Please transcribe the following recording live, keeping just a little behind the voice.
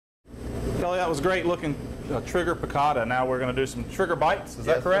was great looking trigger piccata. Now we're going to do some trigger bites. Is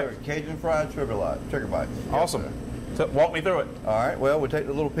that correct? Sir. Cajun fried trigger bites. Awesome. Yes, So walk me through it. all right. Well, we take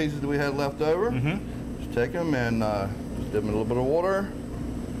the little pieces that we had left over. Just take them and just dip them in a little bit of water.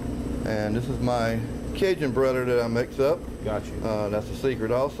 And this is my Cajun breader that I mix up. Got you. That's a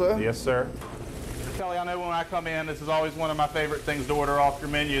secret also. Yes, sir. Kelly, I know when I come in, this is always one of my favorite things to order off your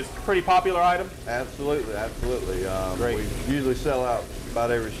menu. It's a pretty popular item. Absolutely, absolutely. Great. We usually sell out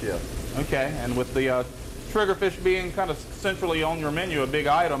about every shift. Okay, and with the triggerfish being kind of centrally on your menu, a big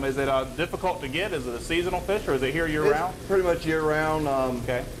item, is it difficult to get? Is it a seasonal fish, or is it here year-round? Pretty much year-round.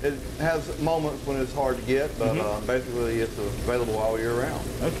 Okay. It has moments when it's hard to get, but basically it's available all year-round.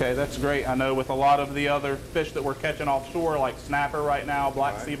 Okay, that's great. I know with a lot of the other fish that we're catching offshore, like snapper right now,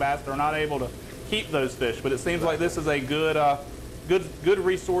 black sea bass, they're not able to keep those fish, but it seems like this is a good good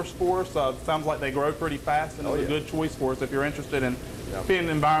resource for us. Sounds like they grow pretty fast, and it's a good choice for us if you're interested in being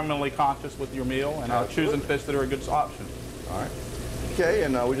environmentally conscious with your meal and choosing fish that are a good option. All right. Okay,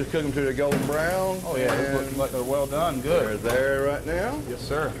 and we just cook them to the golden brown. Oh yeah, it looks like they're well done. Good. They're there right now. Yes,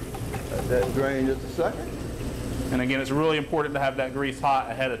 sir. Let that drain just a second. And again, it's really important to have that grease hot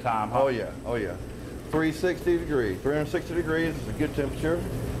ahead of time. Huh? Oh yeah, oh yeah. 360 degrees. 360 degrees is a good temperature.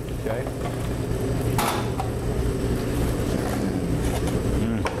 Okay.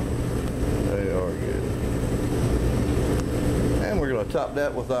 They are good. And we're going to top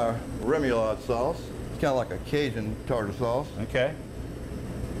that with our remoulade sauce. It's kind of like a Cajun tartar sauce. Okay.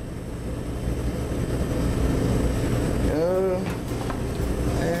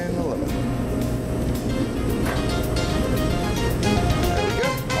 And a lemon. There we go.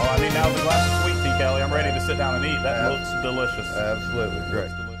 Oh, I need now the glass of sweet tea, Kelly. I'm ready to sit down and eat. That looks delicious. Absolutely.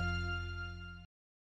 Great.